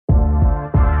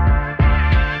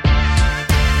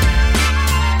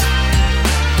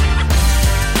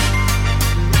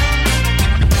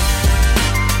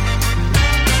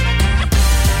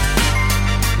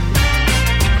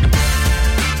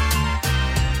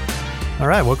All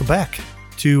right, welcome back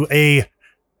to a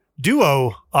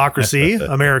Duo-Ocracy,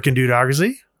 American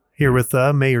Duo-Ocracy, here with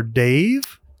Mayor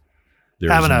Dave.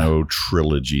 There's no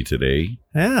trilogy today.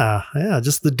 Yeah,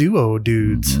 just the duo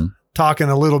dudes talking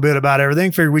a little bit about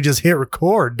everything. Figured we just hit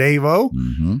record, Dave-O.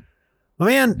 Mm-hmm. Well,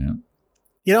 man,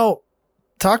 you know,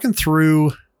 talking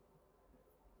through,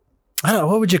 I don't know,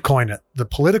 what would you coin it? The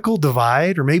political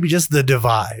divide, or maybe just the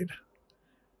divide,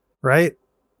 right?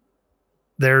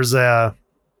 There's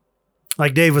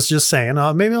like Dave was just saying,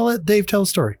 maybe I'll let Dave tell a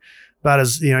story about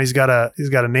his, he's got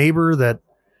a neighbor that,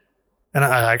 and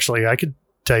I could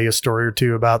tell you a story or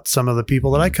two about some of the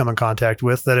people that I come in contact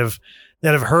with that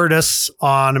have heard us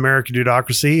on American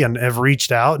Duo-Ocracy and have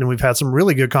reached out, and we've had some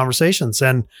really good conversations,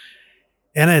 and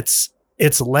it's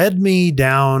led me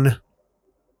down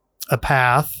a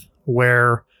path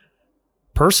where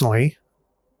personally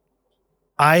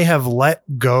I have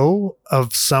let go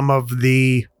of some of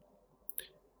the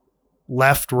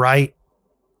left, right,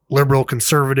 liberal,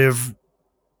 conservative,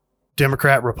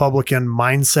 Democrat, Republican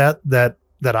mindset that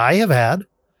I have had.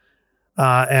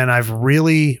 And I've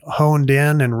really honed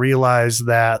in and realized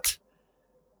that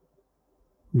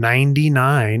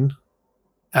 99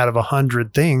 out of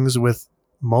 100 things with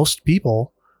most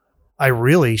people, I have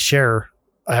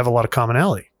a lot of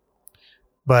commonality.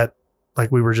 But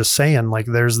like we were just saying, like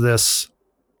there's this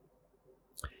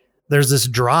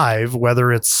drive,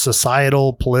 whether it's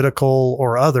societal, political,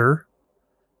 or other,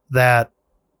 that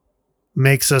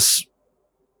makes us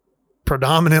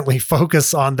predominantly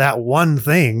focus on that one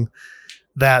thing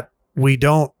that we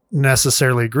don't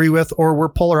necessarily agree with, or we're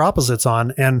polar opposites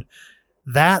on. And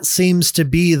that seems to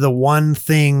be the one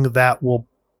thing that will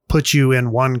put you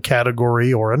in one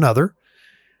category or another,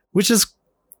 which is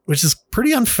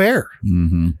pretty unfair.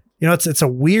 Mm-hmm. You know, it's a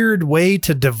weird way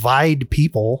to divide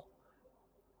people.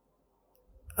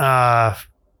 But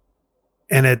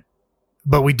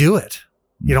we do it.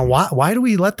 You know, why do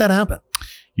we let that happen?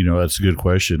 You know, that's a good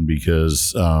question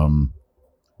because,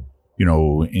 you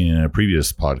know, in a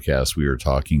previous podcast, we were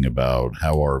talking about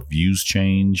how our views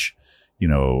change. You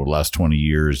know, last 20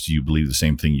 years, do you believe the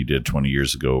same thing you did 20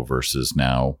 years ago versus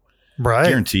now? Right.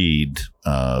 Guaranteed.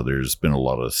 There's been a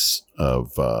lot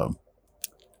of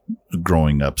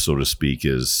growing up, so to speak,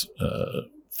 is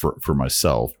for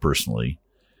myself personally,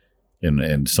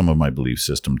 and some of my belief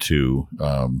system too.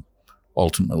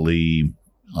 Ultimately,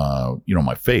 you know,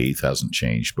 my faith hasn't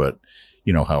changed, but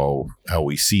you know, how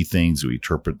we see things, we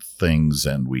interpret things,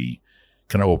 and we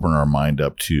kind of open our mind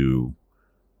up to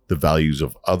the values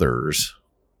of others.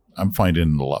 I'm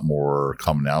finding a lot more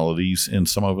commonalities in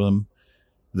some of them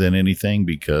than anything,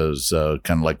 because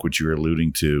kind of like what you were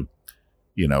alluding to,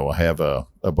 you know, I have a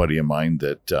buddy of mine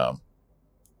that,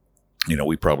 you know,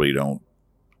 we probably don't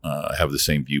have the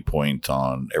same viewpoint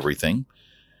on everything.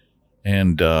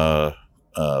 And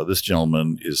this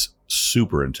gentleman is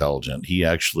super intelligent. He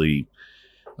actually,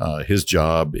 his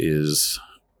job is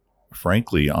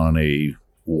frankly on a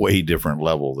way different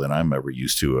level than I'm ever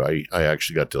used to. I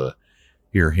actually got to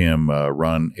hear him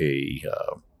run a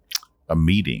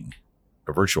meeting,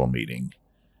 a virtual meeting.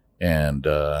 And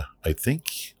I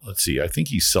think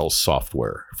he sells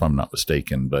software, if I'm not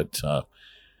mistaken, but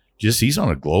he's on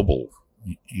a global,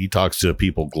 he talks to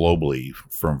people globally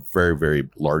from very, very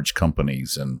large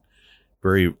companies, and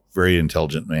very, very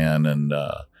intelligent man. And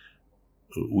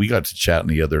we got to chatting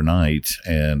the other night,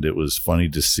 and it was funny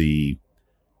to see,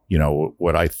 you know,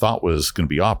 what I thought was going to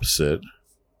be opposite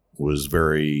was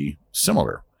very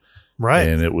similar. Right.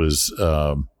 And it was,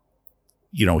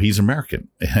 you know, he's American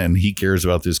and he cares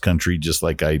about this country just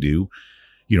like I do.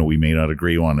 You know, we may not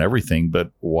agree on everything, but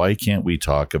why can't we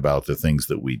talk about the things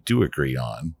that we do agree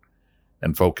on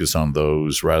and focus on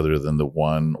those rather than the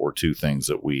one or two things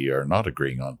that we are not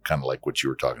agreeing on? Kind of like what you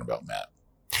were talking about, Matt.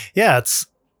 Yeah, it's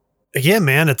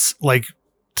like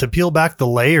to peel back the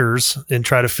layers and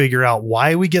try to figure out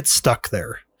why we get stuck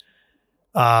there.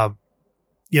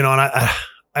 You know, and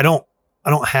I don't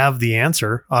have the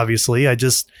answer, obviously.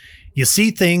 You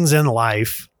see things in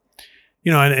life,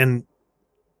 you know, and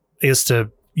is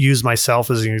to use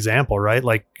myself as an example, right?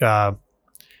 Like,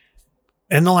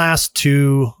 in the last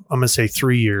 2 to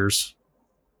 3 years,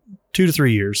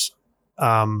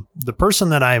 the person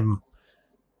that I'm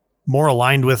more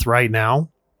aligned with right now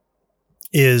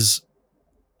is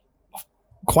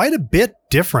quite a bit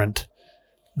different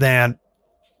than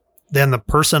the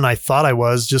person I thought I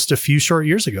was just a few short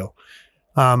years ago.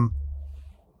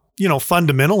 You know,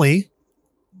 fundamentally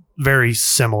very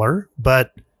similar,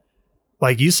 but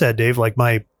like you said, Dave, like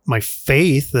my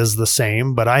faith is the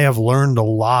same, but I have learned a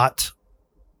lot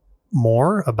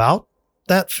more about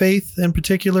that faith in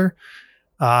particular.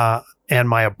 And and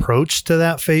my approach to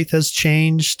that faith has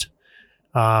changed.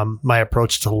 My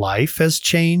approach to life has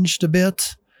changed a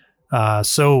bit.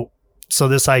 So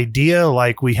this idea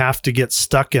like we have to get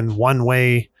stuck in one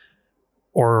way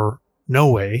or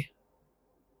no way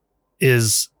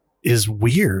is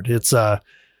weird. It's so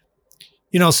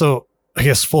I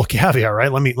guess full caveat,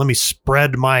 right? Let me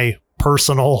spread my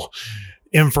personal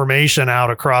information out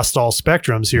across all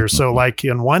spectrums here. So like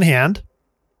in one hand,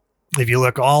 if you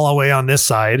look all the way on this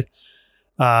side,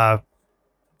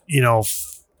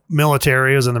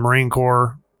 military is in the Marine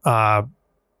Corps.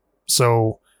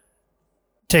 So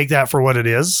take that for what it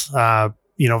is.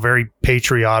 Very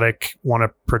patriotic, want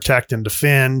to protect and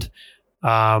defend.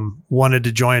 Wanted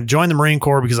to join the Marine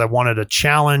Corps because I wanted a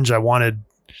challenge. I wanted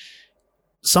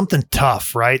something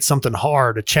tough, right? Something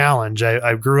hard, a challenge.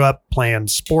 I grew up playing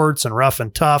sports and rough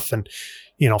and tough and,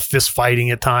 fist fighting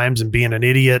at times and being an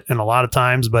idiot and a lot of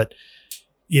times. But,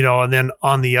 and then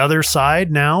on the other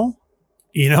side now,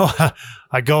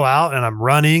 I go out and I'm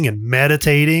running and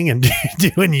meditating and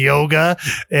doing yoga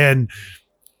and,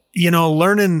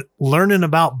 learning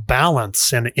about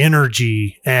balance and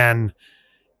energy and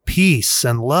peace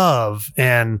and love.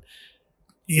 And,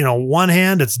 one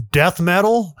hand it's death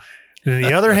metal. And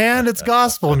the other hand, it's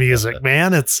gospel music,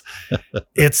 man. It's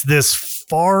this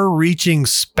far-reaching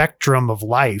spectrum of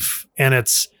life, and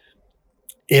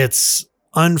it's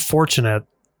unfortunate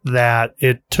that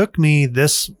it took me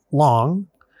this long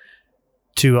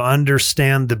to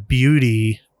understand the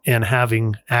beauty in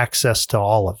having access to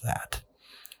all of that.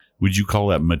 Would you call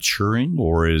that maturing,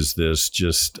 or is this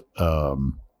just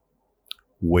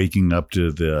waking up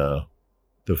to the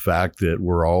fact that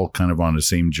we're all kind of on the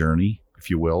same journey, if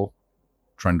you will?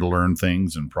 Trying to learn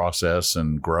things and process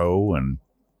and grow. And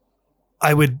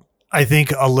I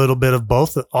think a little bit of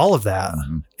both, all of that.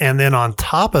 Mm-hmm. And then on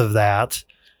top of that,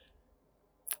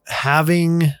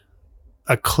 having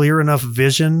a clear enough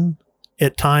vision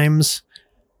at times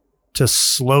to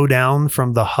slow down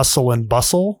from the hustle and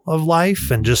bustle of life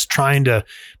and just trying to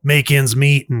make ends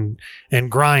meet and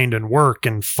grind and work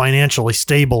and financially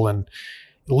stable and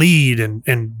lead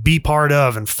and be part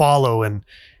of and follow and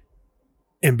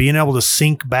being able to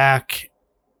sink back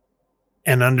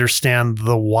and understand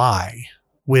the why,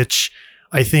 which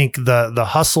I think the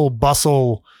hustle,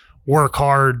 bustle, work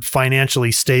hard,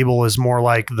 financially stable is more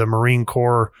like the Marine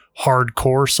Corps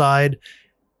hardcore side.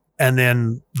 And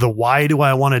then the why do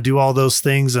I want to do all those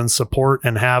things and support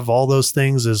and have all those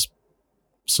things is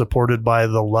supported by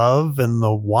the love and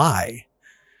the why,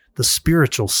 the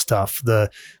spiritual stuff, the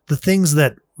things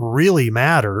that really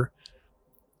matter,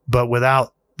 but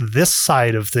without this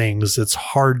side of things, it's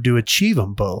hard to achieve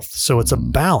them both. So it's a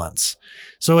balance.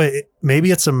 So maybe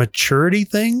it's a maturity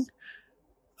thing.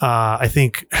 I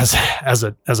think as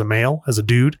a male, as a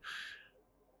dude,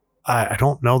 I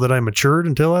don't know that I matured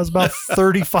until I was about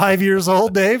 35 years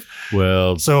old, Dave.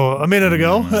 Well, so a minute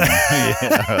ago.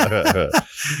 Yeah.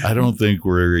 I don't think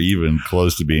we're even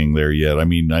close to being there yet. I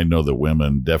mean, I know that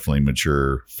women definitely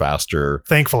mature faster.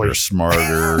 Thankfully. They're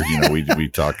smarter. We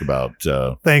talked about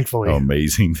thankfully how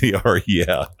amazing they are.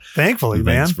 Yeah. Thankfully,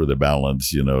 man. Thanks for the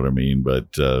balance, you know what I mean?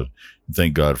 But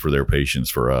thank God for their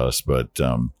patience for us. But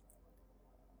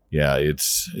yeah,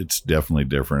 it's definitely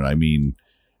different. I mean,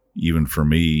 even for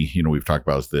me, we've talked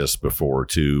about this before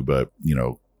too, but,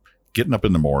 getting up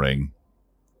in the morning,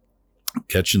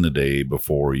 catching the day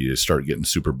before you start getting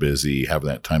super busy, having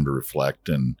that time to reflect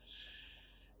and,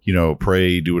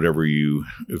 pray, do whatever you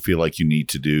feel like you need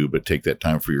to do, but take that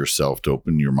time for yourself to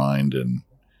open your mind and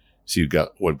see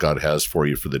what God has for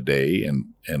you for the day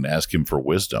and ask him for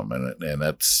wisdom. And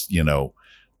that's,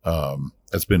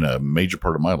 that's been a major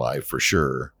part of my life for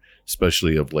sure,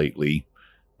 especially of lately,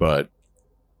 but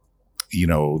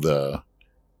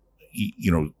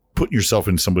putting yourself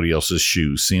in somebody else's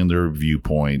shoes, seeing their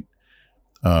viewpoint,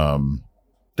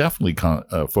 definitely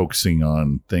focusing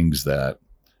on things that,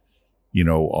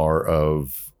 are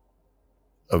of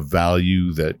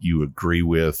value that you agree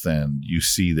with and you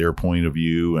see their point of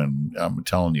view. And I'm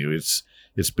telling you, it's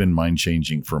been mind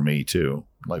changing for me too.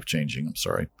 Life changing. I'm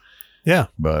sorry. Yeah.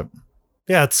 But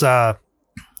yeah, it's,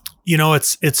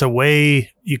 it's a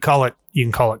way you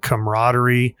can call it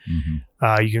camaraderie.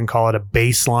 Mm-hmm. You can call it a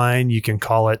baseline. You can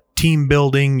call it team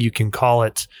building. You can call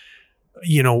it,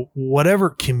 whatever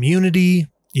community,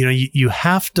 you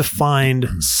have to find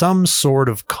some sort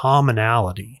of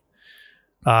commonality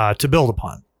to build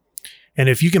upon. And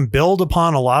if you can build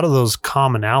upon a lot of those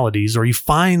commonalities or you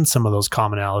find some of those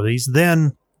commonalities,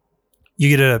 then you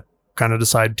get to kind of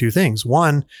decide two things.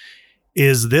 One,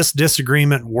 is this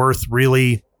disagreement worth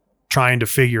really trying to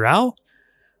figure out?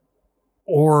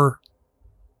 Or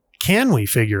can we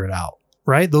figure it out?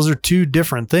 right? Those are two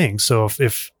different things. So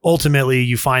if ultimately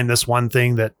you find this one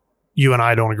thing that you and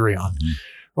I don't agree on,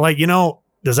 like,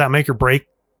 does that make or break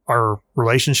our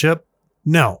relationship?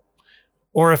 No.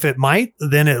 Or if it might,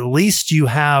 then at least you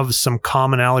have some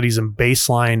commonalities and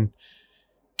baseline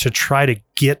to try to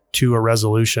get to a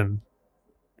resolution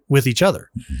with each other.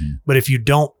 But if you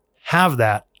don't have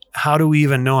that, how do we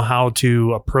even know how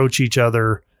to approach each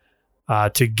other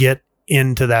to get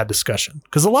into that discussion?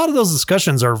 Because a lot of those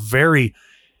discussions are very,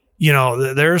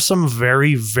 there's some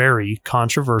very, very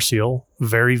controversial,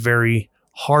 very, very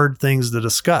hard things to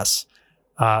discuss,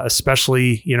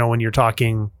 especially, when you're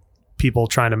talking people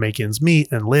trying to make ends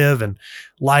meet and live and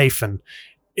life and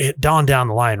it down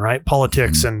the line, right?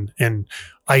 Politics and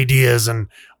ideas and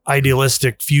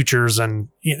idealistic futures and,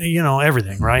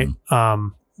 everything, right?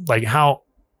 Like how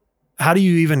do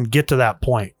you even get to that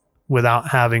point without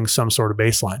having some sort of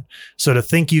baseline? So to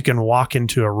think you can walk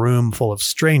into a room full of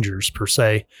strangers per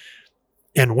se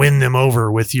and win them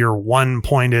over with your one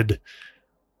pointed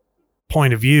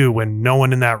point of view when no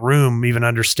one in that room even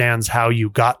understands how you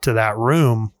got to that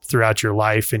room throughout your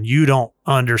life, and you don't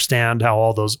understand how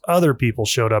all those other people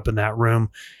showed up in that room,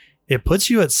 it puts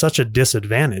you at such a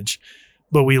disadvantage.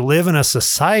 But we live in a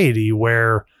society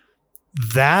where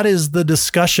that is the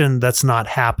discussion that's not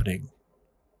happening,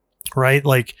 right?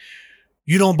 Like,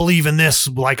 you don't believe in this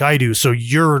like I do, so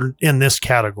you're in this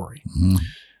category.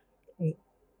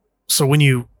 So when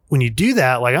you do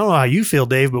that, like, I don't know how you feel,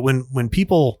 Dave, but when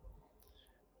people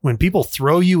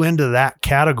throw you into that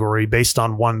category based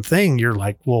on one thing, you're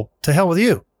like, well, to hell with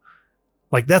you.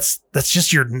 Like that's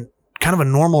just your kind of a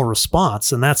normal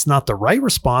response, and that's not the right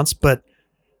response, but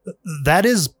that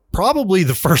is probably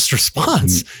the first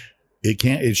response.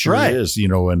 It sure right. is,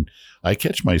 and I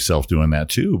catch myself doing that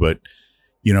too. But,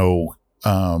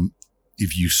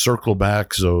 if you circle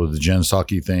back, so the Jen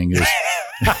Psaki thing is,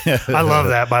 I love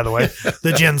that, by the way,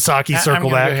 the Jen Psaki circle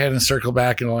back. Go ahead and circle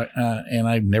back, and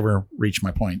I've never reached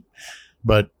my point.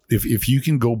 But if you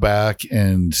can go back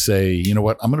and say, you know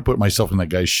what, I'm going to put myself in that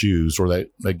guy's shoes or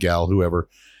that gal, whoever,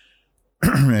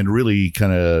 and really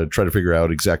kind of try to figure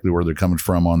out exactly where they're coming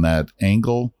from on that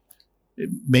angle,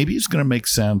 maybe it's going to make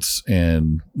sense,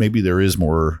 and maybe there is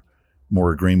more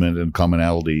agreement and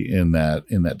commonality in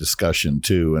that discussion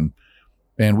too.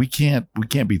 And we can't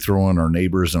be throwing our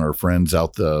neighbors and our friends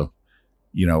out to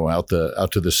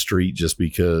the street just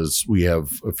because we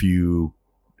have a few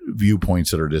viewpoints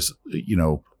that are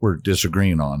we're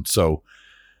disagreeing on. So,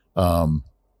 I've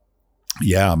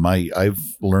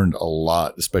learned a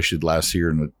lot, especially last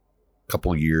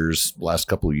couple of years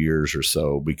or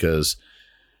so, because,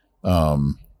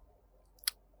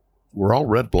 we're all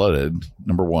red-blooded,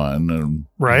 number one, and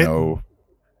right.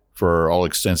 For all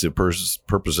extensive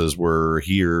purposes, we're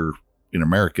here in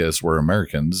America, so we're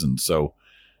Americans, and so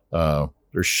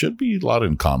there should be a lot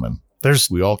in common.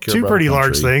 We all care two about pretty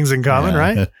large things in common,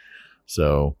 right?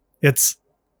 So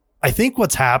I think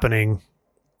what's happening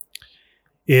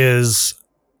is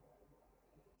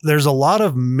there's a lot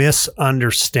of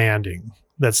misunderstanding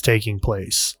that's taking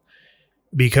place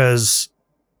because,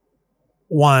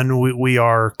 one, we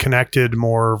are connected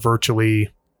more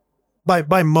virtually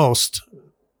by most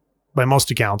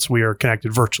accounts. We are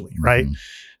connected virtually, right?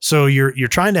 So you're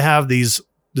trying to have these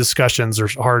discussions or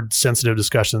hard, sensitive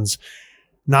discussions,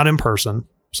 not in person.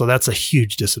 So that's a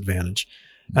huge disadvantage.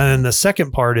 And then the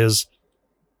second part is,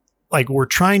 like, we're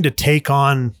trying to take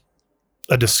on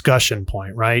a discussion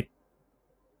point, right?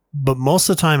 But most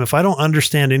of the time, if I don't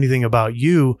understand anything about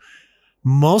you,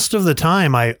 most of the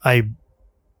time I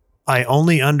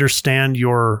only understand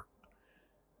your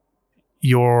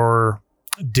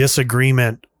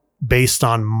disagreement based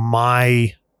on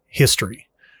my history.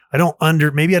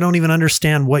 Maybe I don't even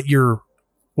understand what you're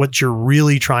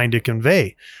really trying to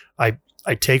convey.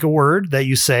 I take a word that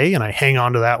you say and I hang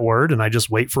on to that word and I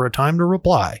just wait for a time to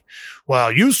reply.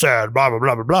 Well, you said blah, blah,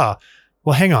 blah, blah, blah.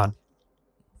 Well, hang on.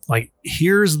 Like,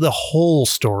 here's the whole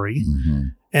story.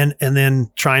 And then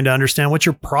trying to understand what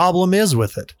your problem is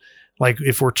with it. Like,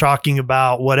 if we're talking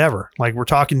about whatever, like we're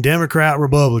talking Democrat,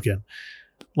 Republican,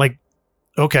 like,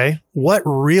 okay, what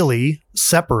really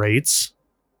separates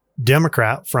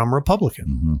Democrat from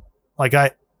Republican? Like,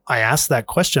 I asked that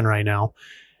question right now,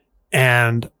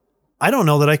 and I don't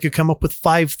know that I could come up with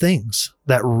 5 things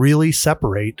that really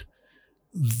separate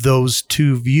those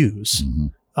two views.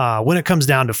 When it comes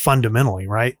down to fundamentally,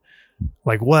 right?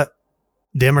 Like, what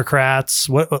Democrats,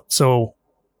 so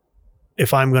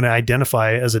if I'm going to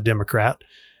identify as a Democrat,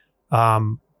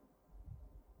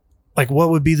 like, what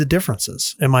would be the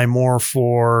differences? Am I more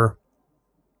for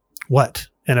what?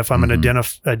 And if I'm going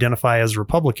to identify as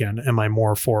Republican, am I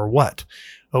more for what?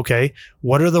 Okay.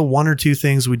 What are the one or two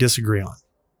things we disagree on?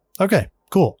 Okay,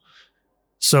 cool.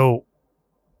 So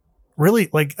really,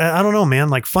 like, I don't know, man,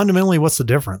 like fundamentally, what's the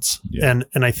difference? Yeah.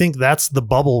 And I think that's the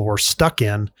bubble we're stuck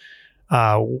in.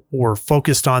 We're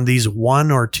focused on these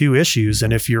one or two issues.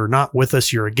 And if you're not with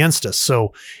us, you're against us.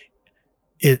 So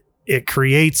it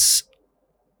creates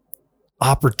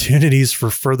opportunities for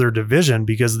further division,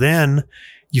 because then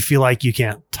you feel like you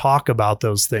can't talk about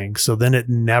those things. So then it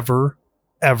never,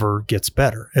 ever gets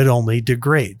better. It only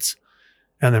degrades.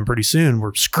 And then pretty soon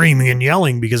we're screaming and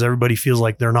yelling because everybody feels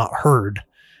like they're not heard.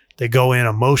 They go in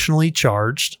emotionally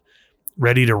charged,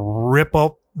 ready to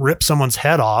rip someone's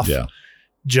head off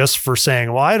just for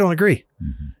saying, well, I don't agree.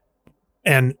 Mm-hmm.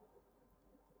 And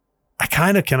I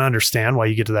kind of can understand why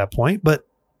you get to that point, but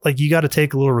like, you got to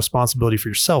take a little responsibility for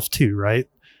yourself too, right?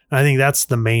 And I think that's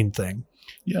the main thing.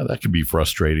 Yeah, that can be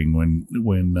frustrating when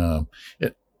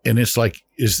it's like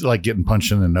getting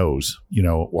punched in the nose. You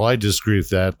know, well, I disagree with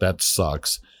that. That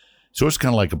sucks. So it's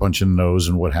kind of like a punch in the nose,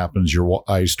 and what happens? Your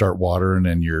eyes start watering,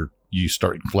 and you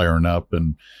start flaring up,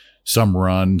 and some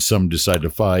run, some decide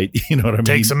to fight. You know what I mean?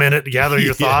 Takes a minute to gather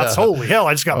your thoughts. Holy hell!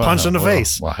 I just got punched in the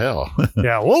face. Well, hell.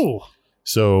 Yeah. Whoa.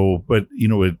 So, but you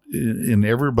know, in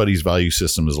everybody's value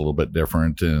system is a little bit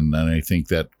different, and I think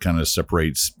that kind of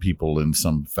separates people in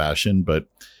some fashion. But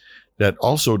that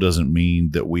also doesn't mean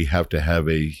that we have to have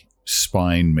a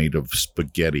spine made of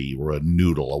spaghetti or a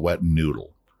wet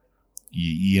noodle.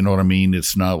 You know what I mean?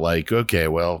 It's not like, okay,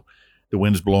 well, the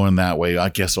wind's blowing that way, I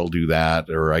guess I'll do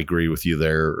that, or I agree with you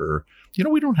there, or you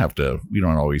know, we don't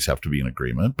always have to be in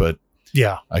agreement, but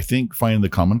yeah, I think finding the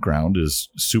common ground is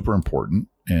super important.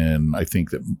 And I think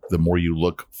that the more you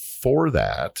look for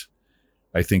that,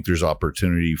 I think there's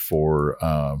opportunity for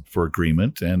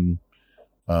agreement and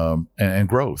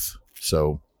growth.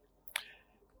 So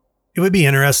it would be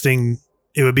interesting.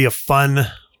 It would be a fun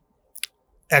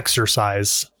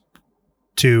exercise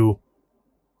to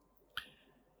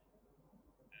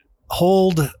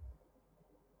hold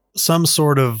some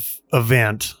sort of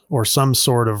event or some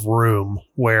sort of room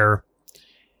where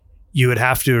you would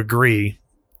have to agree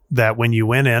that when you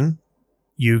went in,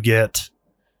 you get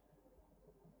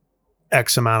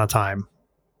X amount of time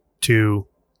to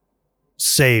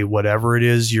say whatever it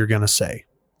is you're going to say.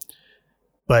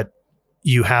 But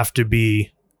you have to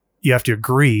agree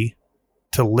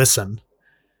to listen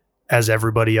as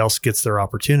everybody else gets their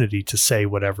opportunity to say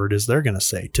whatever it is they're going to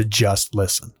say, to just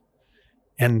listen.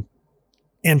 And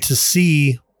to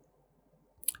see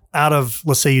out of,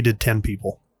 let's say you did 10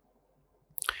 people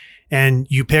and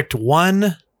you picked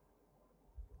one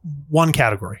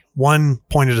category, one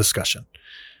point of discussion.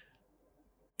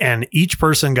 And each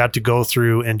person got to go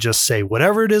through and just say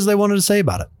whatever it is they wanted to say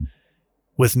about it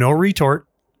with no retort,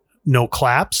 no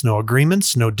claps, no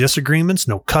agreements, no disagreements,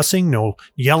 no cussing, no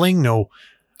yelling, no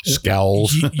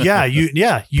scowls.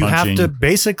 You have to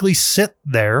basically sit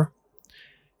there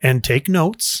and take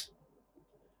notes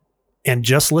and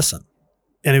just listen.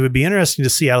 And it would be interesting to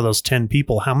see out of those 10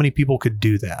 people, how many people could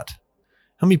do that?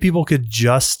 How many people could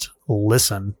just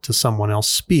listen to someone else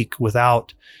speak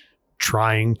without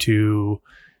trying to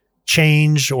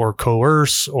change or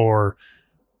coerce or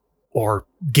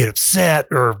get upset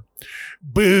or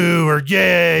boo or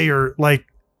yay or like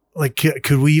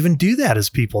could we even do that as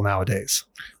people nowadays?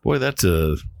 Boy, that's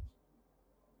good.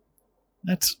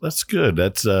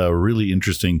 That's really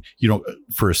interesting. You know,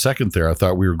 for a second there, I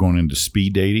thought we were going into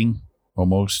speed dating,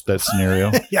 almost that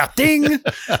scenario. Yeah, ding,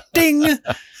 ding.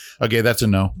 Okay, that's a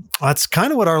no. That's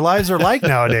kind of what our lives are like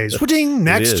nowadays. Ding,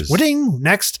 next, ding,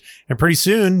 next, and pretty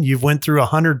soon you've went through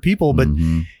 100 people, but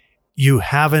you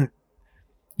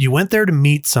went there to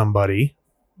meet somebody,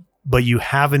 but you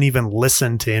haven't even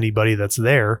listened to anybody that's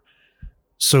there.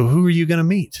 So who are you going to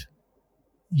meet?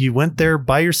 You went there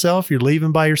by yourself. You're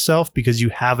leaving by yourself because you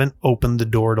haven't opened the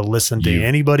door to listen to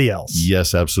anybody else.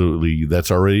 Yes, absolutely. That's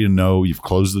already a no. You've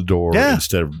closed the door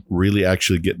instead of really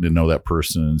actually getting to know that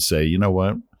person and say, you know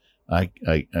what? I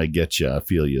get you. I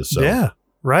feel you. So yeah,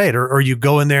 right. Or you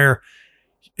go in there.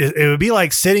 It would be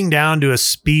like sitting down to a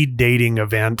speed dating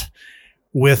event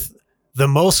with the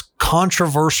most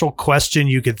controversial question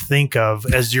you could think of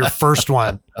as your first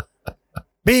one.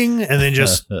 Bing, and then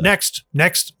just next.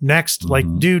 Like,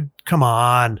 dude, come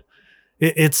on.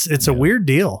 It's a weird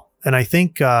deal. And I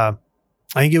think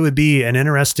it would be an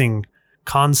interesting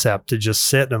concept to just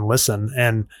sit and listen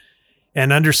and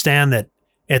understand that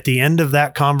at the end of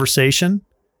that conversation,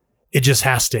 it just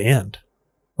has to end.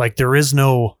 Like, there is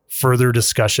no further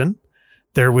discussion.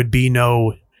 There would be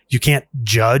you can't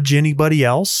judge anybody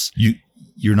else.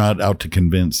 you're not out to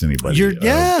convince anybody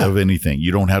of anything.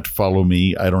 You don't have to follow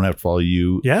me. I don't have to follow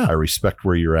you. Yeah. I respect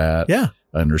where you're at. Yeah.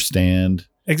 I understand.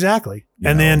 Exactly.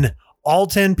 And then all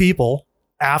 10 people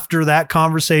after that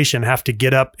conversation have to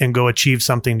get up and go achieve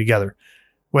something together,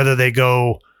 whether they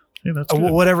go,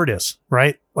 whatever it is,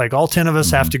 right? Like all 10 of us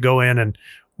have to go in and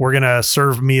we're going to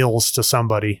serve meals to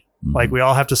somebody. Like we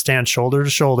all have to stand shoulder to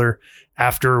shoulder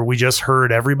after we just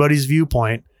heard everybody's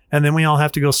viewpoint. And then we all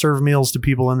have to go serve meals to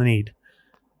people in the need.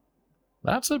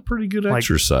 That's a pretty good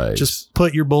exercise. Just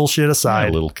put your bullshit aside.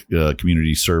 A little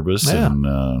community service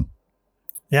and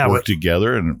work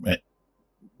together. And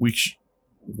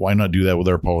why not do that with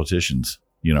our politicians?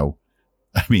 You know,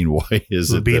 I mean, why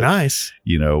is it would be nice?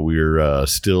 You know, we're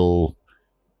still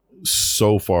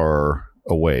so far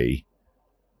away,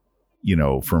 you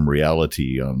know, from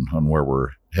reality on where we're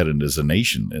headed as a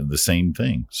nation, and the same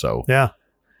thing. So yeah,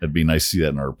 it'd be nice to see that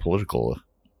in our political.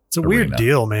 It's a weird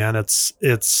deal, man.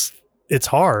 It's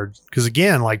hard because,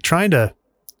 again, like trying to, I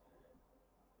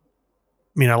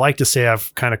mean, I like to say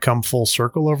I've kind of come full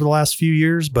circle over the last few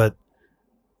years, but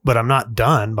I'm not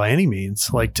done by any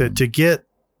means. Like to get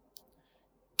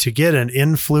an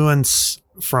influence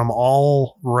from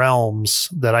all realms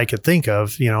that I could think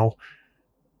of, you know,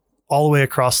 all the way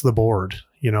across the board,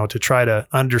 you know, to try to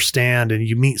understand, and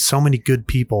you meet so many good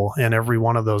people in every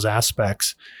one of those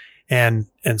aspects, and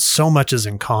so much is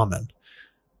in common,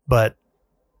 but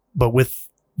with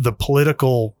the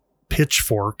political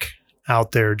pitchfork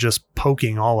out there just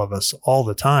poking all of us all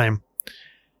the time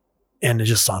and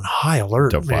just on high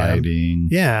alert, dividing. Man.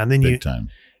 Yeah. And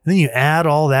then you add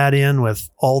all that in with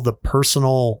all the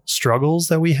personal struggles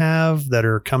that we have that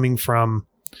are coming from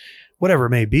whatever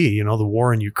it may be, you know, the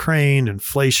war in Ukraine,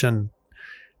 inflation,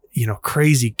 you know,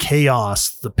 crazy chaos,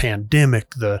 the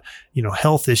pandemic, the, you know,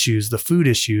 health issues, the food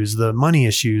issues, the money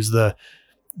issues,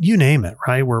 you name it,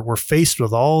 right? We're faced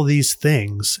with all these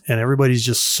things and everybody's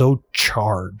just so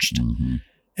charged.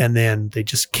 And then they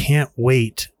just can't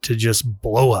wait to just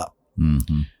blow up.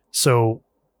 So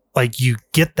like you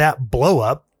get that blow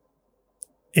up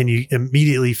and you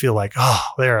immediately feel like, oh,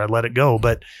 there, I let it go.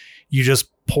 But you just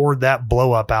poured that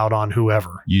blow up out on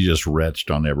whoever. You just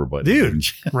retched on everybody. Dude,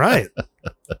 right.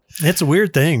 It's a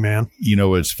weird thing, man. You know,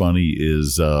 what's funny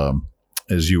is,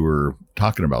 as you were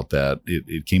talking about that,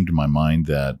 it came to my mind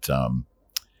that,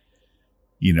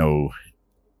 you know,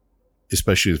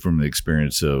 especially from the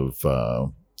experience of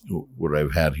what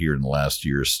I've had here in the last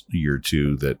year or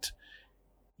two, that,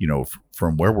 you know,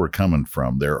 from where we're coming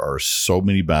from, there are so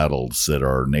many battles that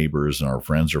our neighbors and our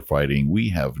friends are fighting. We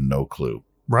have no clue.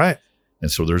 Right. And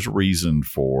so there's a reason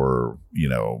for, you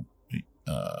know,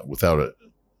 without it,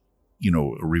 you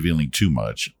know, revealing too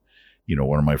much. You know,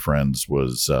 one of my friends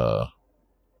was,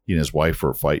 he and his wife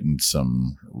were fighting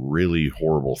some really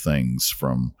horrible things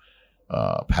from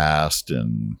past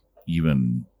and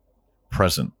even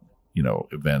present, you know,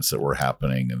 events that were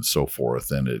happening and so forth.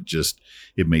 And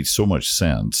it made so much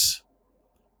sense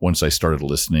once I started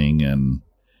listening and,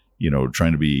 you know,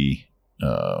 trying to be,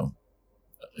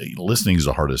 listening is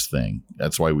the hardest thing.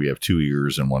 That's why we have two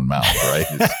ears and one mouth, right?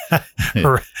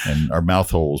 And our mouth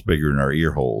hole is bigger than our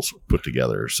ear holes put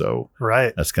together. So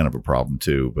right, that's kind of a problem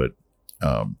too. But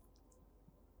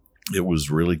it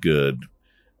was really good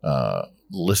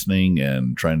listening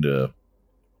and trying to,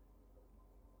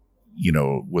 you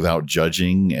know, without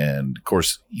judging. And of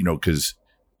course, you know, because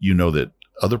you know that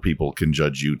other people can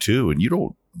judge you too. And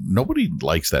nobody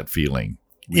likes that feeling.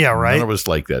 Yeah, right. None of us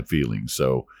like that feeling.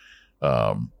 So,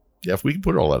 if we could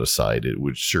put all that aside, it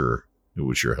would sure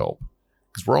help,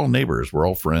 because we're all neighbors, we're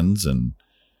all friends, and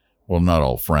well, not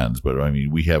all friends, but I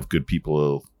mean, we have good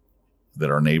people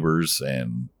that are neighbors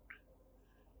and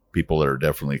people that are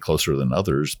definitely closer than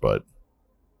others, but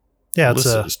yeah,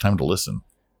 it's time to listen.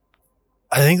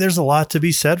 I think there's a lot to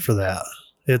be said for that.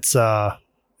 It's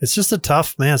just a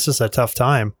tough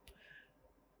time,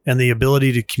 and the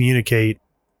ability to communicate,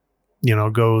 you know,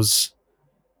 goes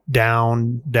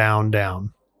down.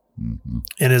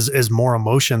 And as more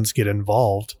emotions get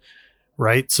involved,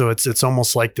 right? So it's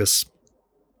almost like this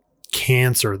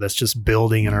cancer that's just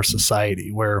building in our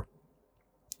society, where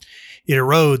it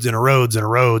erodes and erodes and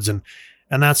erodes.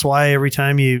 And that's why every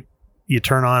time you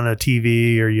turn on a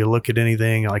TV or you look at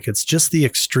anything, like, it's just the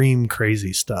extreme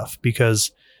crazy stuff,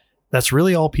 because that's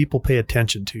really all people pay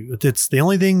attention to. It's the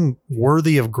only thing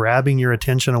worthy of grabbing your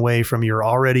attention away from your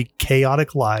already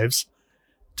chaotic lives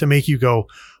to make you go,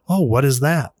 oh, what is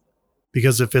that?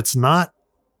 Because if it's not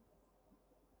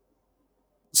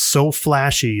so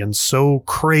flashy and so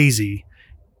crazy,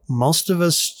 most of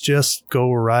us just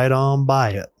go right on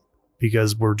by it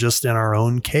because we're just in our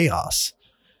own chaos.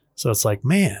 So it's like,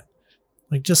 man,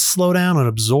 Like just slow down and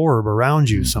absorb around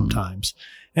you sometimes.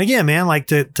 And again, man, like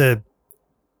to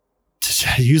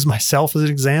use myself as an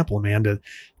example, man, to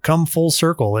come full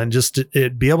circle and just to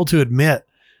be able to admit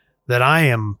that I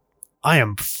am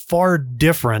far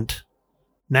different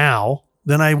now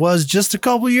than I was just a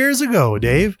couple years ago,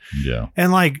 Dave. Yeah.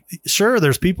 And like, sure,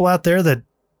 there's people out there that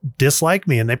dislike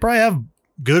me and they probably have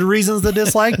good reasons to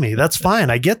dislike me. That's fine.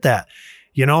 I get that,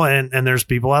 and there's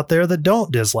people out there that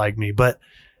don't dislike me, but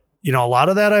a lot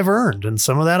of that I've earned and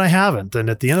some of that I haven't. And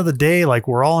at the end of the day, like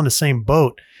we're all in the same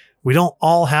boat. We don't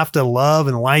all have to love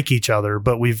and like each other,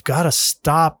 but we've got to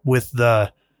stop with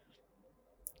the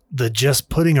just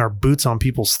putting our boots on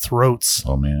people's throats.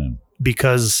 Oh man.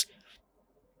 Because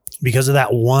of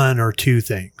that one or two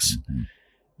things. Mm-hmm.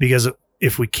 Because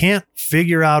if we can't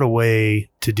figure out a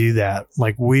way to do that,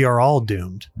 like we are all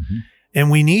doomed and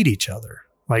we need each other.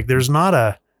 Like there's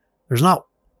not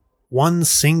one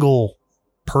single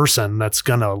person that's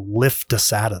going to lift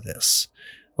us out of this.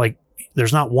 Like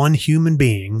there's not one human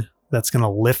being that's going to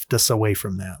lift us away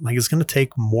from that. Like it's going to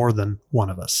take more than one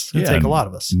of us. It's going to take a lot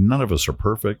of us. None of us are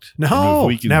perfect. No,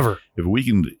 never.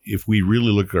 If we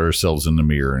really look at ourselves in the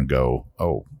mirror and go,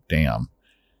 oh, damn,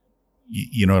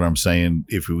 you know what I'm saying?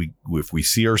 If we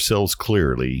see ourselves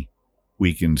clearly,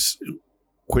 we can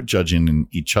quit judging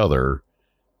each other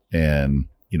and,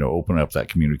 open up that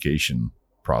communication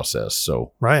process.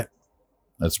 So right.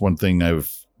 That's one thing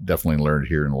I've definitely learned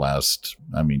here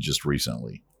in just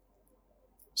recently.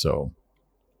 So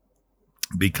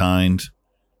be kind,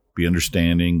 be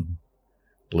understanding,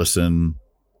 listen,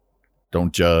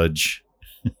 don't judge.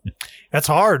 That's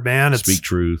hard, man. Speak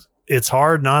truth. It's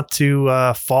hard not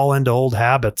to fall into old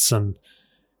habits and,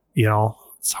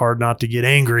 it's hard not to get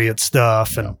angry at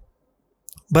stuff. Yeah.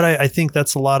 But I think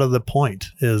that's a lot of the point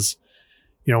is,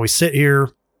 we sit here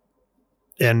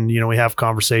and, we have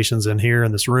conversations in here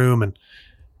in this room and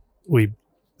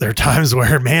there are times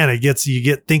where, man, you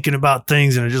get thinking about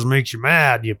things and it just makes you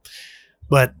mad.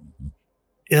 But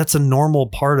that's a normal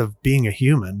part of being a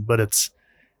human, but it's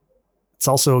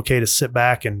also okay to sit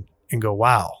back and go,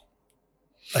 wow,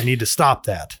 I need to stop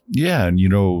that. Yeah. And,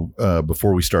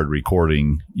 before we started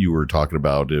recording, you were talking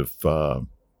about why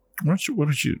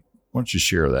don't you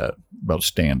share that about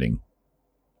standing?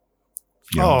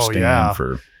 If you don't stand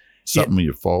for something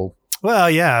you fall.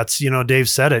 Well, yeah, it's, Dave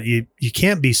said it. You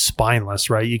can't be spineless,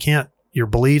 right? You can't, your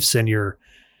beliefs and you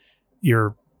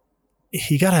got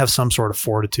to have some sort of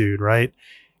fortitude, right?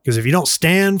 Because if you don't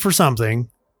stand for something,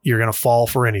 you're going to fall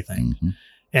for anything. Mm-hmm.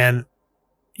 And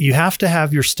you have to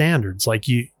have your standards. Like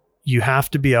you have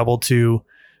to be able to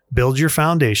build your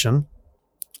foundation,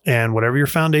 and whatever your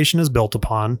foundation is built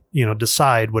upon,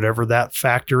 decide whatever that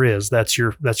factor is, that's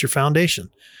your foundation.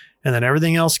 And then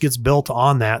everything else gets built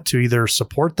on that to either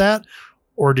support that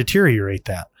or deteriorate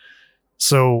that.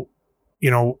 So,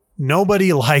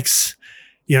 nobody likes,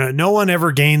 no one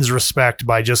ever gains respect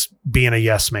by just being a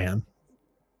yes man.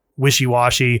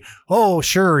 Wishy-washy. Oh,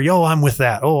 sure. Yo, I'm with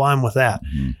that. Oh, I'm with that.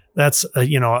 Mm-hmm. That's,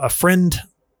 a friend.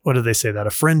 What did they say that?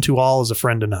 A friend to all is a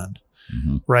friend to none.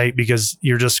 Mm-hmm. Right? Because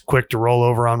you're just quick to roll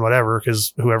over on whatever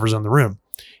because whoever's in the room.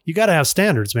 You got to have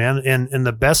standards, man. And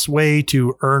the best way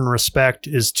to earn respect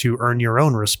is to earn your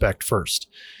own respect first.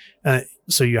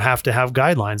 So you have to have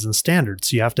guidelines and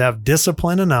standards. You have to have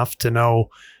discipline enough to know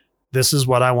this is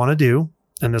what I want to do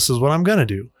and this is what I'm going to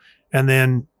do. And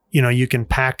then, you can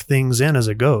pack things in as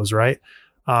it goes, right?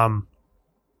 And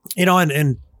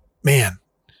man,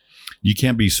 you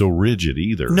can't be so rigid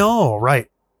either. No, right.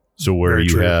 So where Very you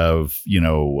true.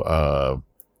 Have,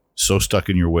 so stuck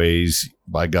in your ways,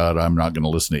 by God, I'm not going to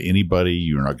listen to anybody.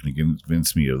 You're not going to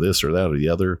convince me of this or that or the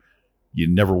other. You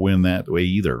never win that way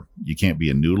either. You can't be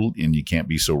a noodle and you can't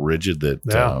be so rigid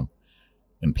that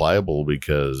and pliable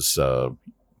because you're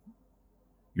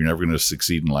never going to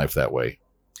succeed in life that way.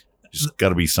 There's got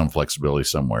to be some flexibility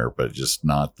somewhere, but just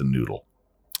not the noodle.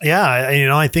 Yeah.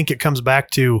 I think it comes back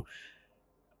to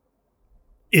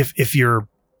if you're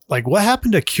like, what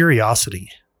happened to curiosity?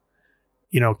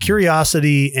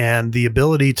 Curiosity and the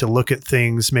ability to look at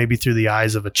things maybe through the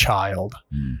eyes of a child,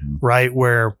 mm-hmm. right?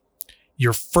 Where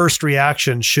your first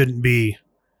reaction shouldn't be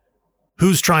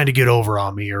who's trying to get over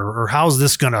on me or how's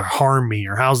this going to harm me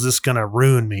or how's this going to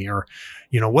ruin me or,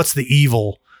 what's the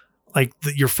evil? Like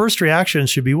your first reaction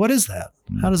should be, what is that?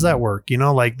 Mm-hmm. How does that work?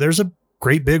 Like there's a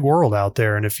great big world out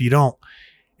there. And if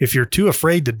you're too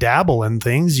afraid to dabble in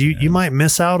things, you might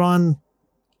miss out on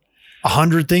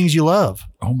 100 things you love.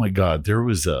 Oh my God. There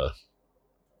was a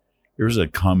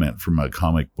comment from a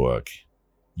comic book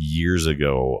years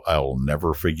ago. I'll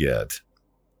never forget.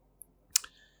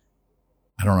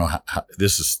 I don't know how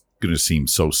this is going to seem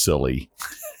so silly,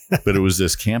 But it was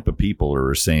this camp of people who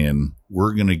were saying,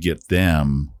 we're going to get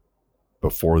them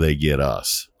before they get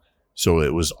us. So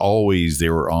it was always,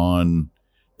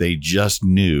 they just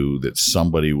knew that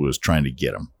somebody was trying to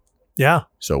get them. Yeah.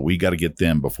 So we got to get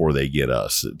them before they get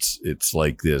us. It's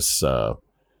like this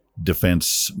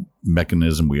defense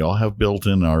mechanism we all have built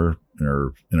in our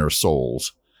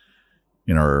souls,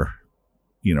 in our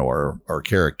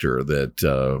character,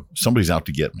 that somebody's out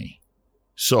to get me.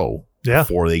 So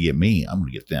before they get me, I'm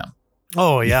going to get them.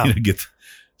 Oh yeah.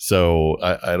 So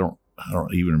I don't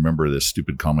even remember this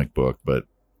stupid comic book,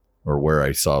 or where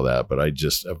I saw that, but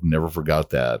I've never forgot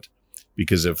that,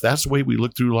 because if that's the way we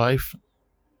look through life,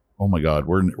 oh my God,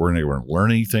 we're never going to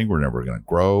learn anything. We're never going to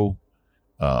grow.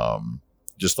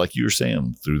 Just like you were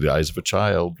saying, through the eyes of a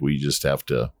child, we just have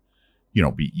to, you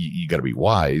got to be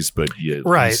wise, but at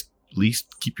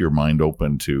least keep your mind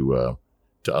open to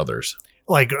others.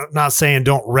 Like, not saying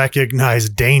don't recognize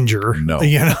danger. No.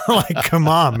 Like, come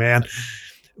on, man.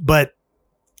 But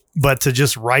to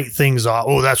just write things off,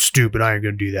 oh, that's stupid, I ain't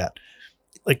going to do that.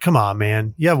 Like, come on,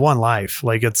 man. You have one life.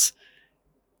 Like,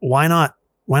 why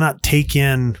not take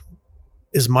in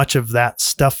as much of that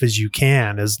stuff as you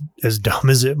can, as dumb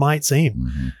as it might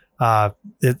seem. Mm-hmm.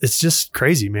 It's just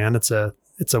crazy, man. It's a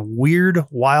weird,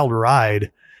 wild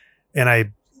ride.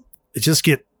 And it's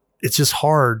just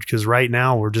hard, because right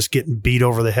now we're just getting beat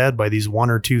over the head by these one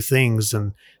or two things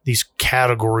and these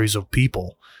categories of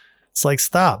people. It's like,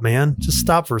 stop, man. Just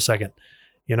stop for a second.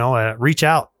 Reach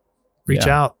out.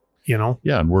 Yeah,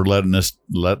 and we're letting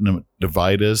them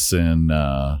divide us, and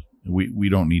we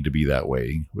don't need to be that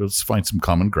way. Let's find some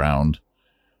common ground.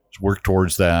 Let's work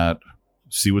towards that.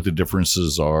 See what the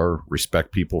differences are.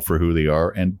 Respect people for who they are,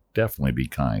 and definitely be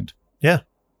kind. Yeah,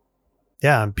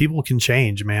 and people can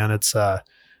change, man. It's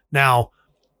now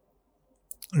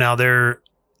there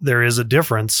is a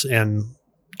difference in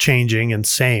changing and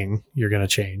saying you're going to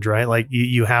change, right? Like,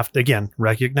 you have to, again,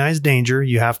 recognize danger.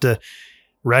 You have to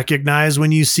recognize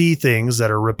when you see things that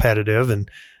are repetitive.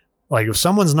 And like, if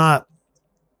someone's not,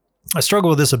 I struggle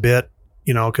with this a bit,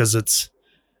 cause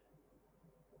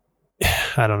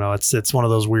I don't know. It's one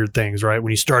of those weird things, right?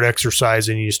 When you start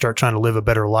exercising and you start trying to live a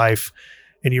better life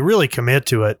and you really commit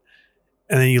to it,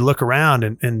 and then you look around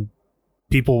and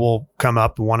people will come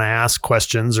up and want to ask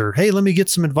questions, or, hey, let me get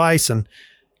some advice. And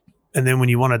then when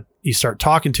you start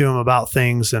talking to them about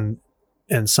things, and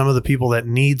some of the people that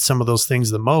need some of those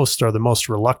things the most are the most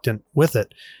reluctant with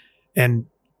it. And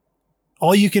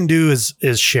all you can do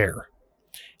is share.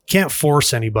 Can't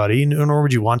force anybody, nor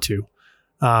would you want to.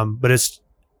 But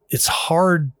it's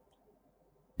hard.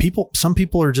 Some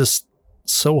people are just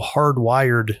so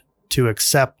hardwired to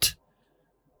accept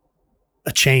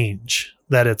a change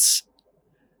that it's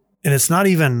not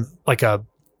even like a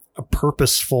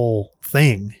purposeful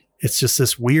thing. It's just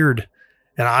this weird,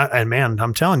 and man,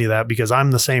 I'm telling you that because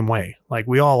I'm the same way. Like,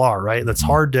 we all are, right? That's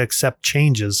hard to accept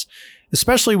changes,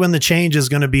 especially when the change is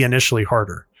going to be initially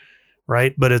harder,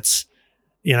 right? But it's,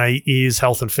 I use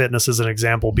health and fitness as an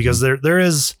example, because there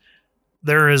is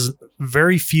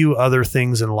very few other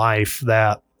things in life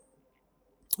that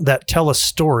tell a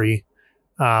story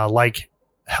like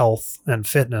health and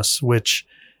fitness, which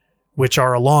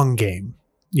are a long game.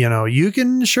 You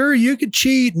could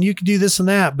cheat and you could do this and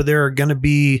that, but there are going to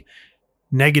be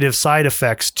negative side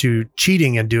effects to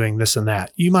cheating and doing this and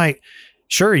that. You might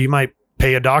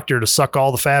pay a doctor to suck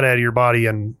all the fat out of your body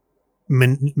and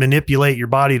manipulate your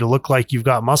body to look like you've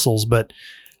got muscles, but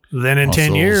then in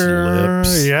 10 years,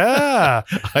 lips,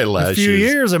 eyelashes, a few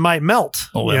years, it might melt.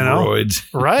 Hemorrhoids.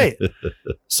 Right.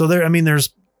 So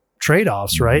there's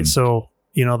trade-offs, right? Mm-hmm. So,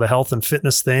 the health and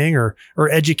fitness thing, or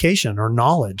education, or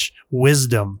knowledge,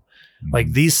 wisdom,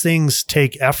 like, these things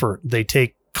take effort. They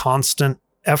take constant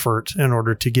effort in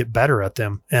order to get better at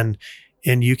them. And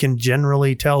you can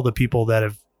generally tell the people that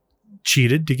have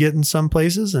cheated to get in some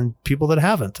places and people that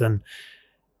haven't. And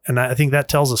I think that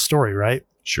tells a story, right?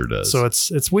 Sure does. So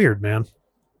it's weird, man.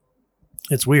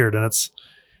 It's weird. And it's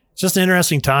just an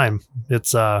interesting time.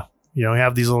 It's, we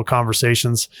have these little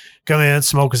conversations, come in,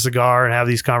 smoke a cigar, and have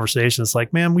these conversations. It's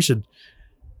like, man,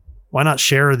 why not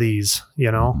share these,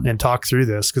 and talk through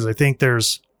this? Because I think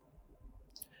there's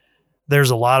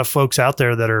a lot of folks out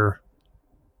there that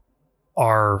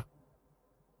are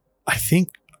I think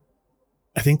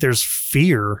there's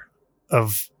fear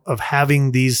of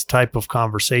having these type of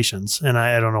conversations. And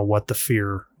I don't know what the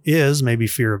fear is. Maybe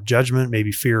fear of judgment,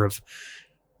 maybe fear of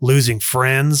losing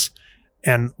friends.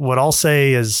 And what I'll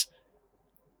say is,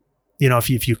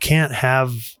 if you can't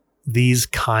have these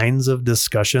kinds of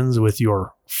discussions with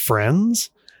your friends,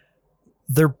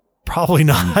 they're probably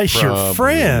not your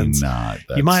friends. Not.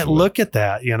 You might look at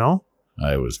that,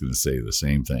 I was going to say the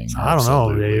same thing. I don't know,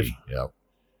 Absolutely. Dave. Yep.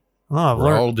 Oh,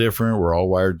 We're all different. We're all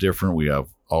wired different. We have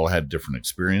all had different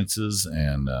experiences,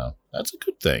 and that's a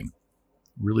good thing.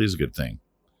 Really is a good thing.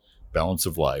 Balance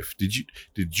of life.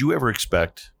 Did you ever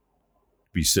expect to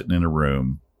be sitting in a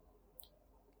room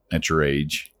at your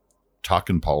age,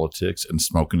 talking politics and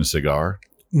smoking a cigar?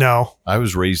 No. I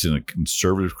was raised in a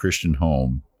conservative Christian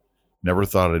home. Never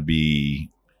thought I'd be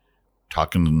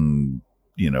talking,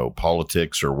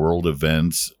 politics or world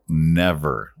events.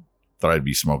 Never thought I'd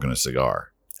be smoking a cigar.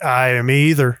 Me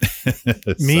either.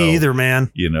 Me either,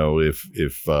 man. If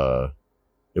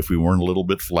we weren't a little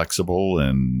bit flexible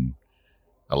and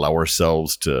allow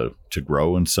ourselves to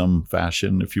grow in some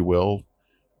fashion, if you will,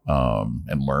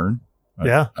 and learn.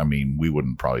 Yeah. I mean, we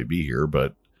wouldn't probably be here,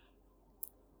 but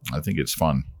I think it's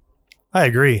fun. I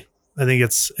agree. I think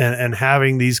it's, and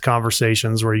having these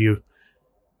conversations where you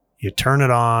turn it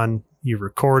on, you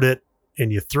record it,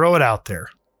 and you throw it out there.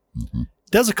 Mm-hmm. It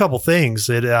does a couple things.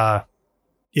 It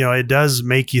does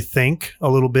make you think a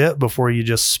little bit before you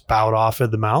just spout off at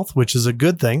the mouth, which is a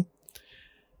good thing.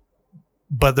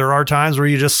 But there are times where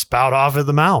you just spout off at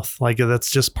the mouth. Like that's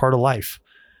just part of life.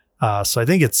 So I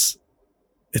think it's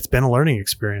been a learning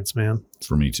experience, man.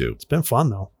 For me too. It's been fun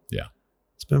though. Yeah.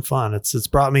 It's been fun. It's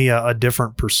brought me a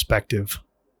different perspective.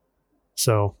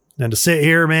 So, and to sit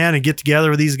here, man, and get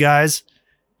together with these guys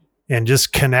and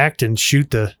just connect and shoot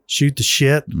the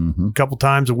shit Mm-hmm. a couple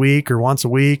times a week or once a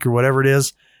week or whatever it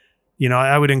is.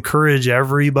 I would encourage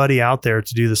everybody out there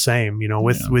to do the same,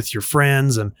 with your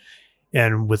friends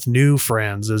and with new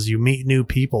friends as you meet new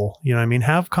people.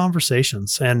 Have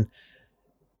conversations and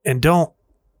don't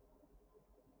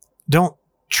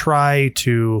try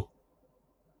to,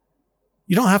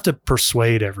 you don't have to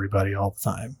persuade everybody all the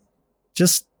time.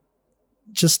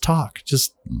 Just talk,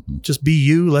 just be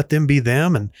you, let them be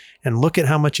them, and look at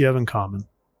how much you have in common.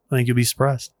 I think you'll be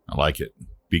surprised. I like it.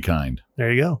 Be kind.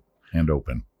 There you go. And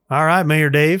open. All right, Mayor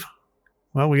Dave.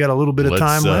 Well, we got a little bit of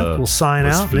time left. We'll sign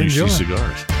out and finish enjoy. these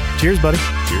cigars. Cheers, buddy.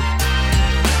 Cheers.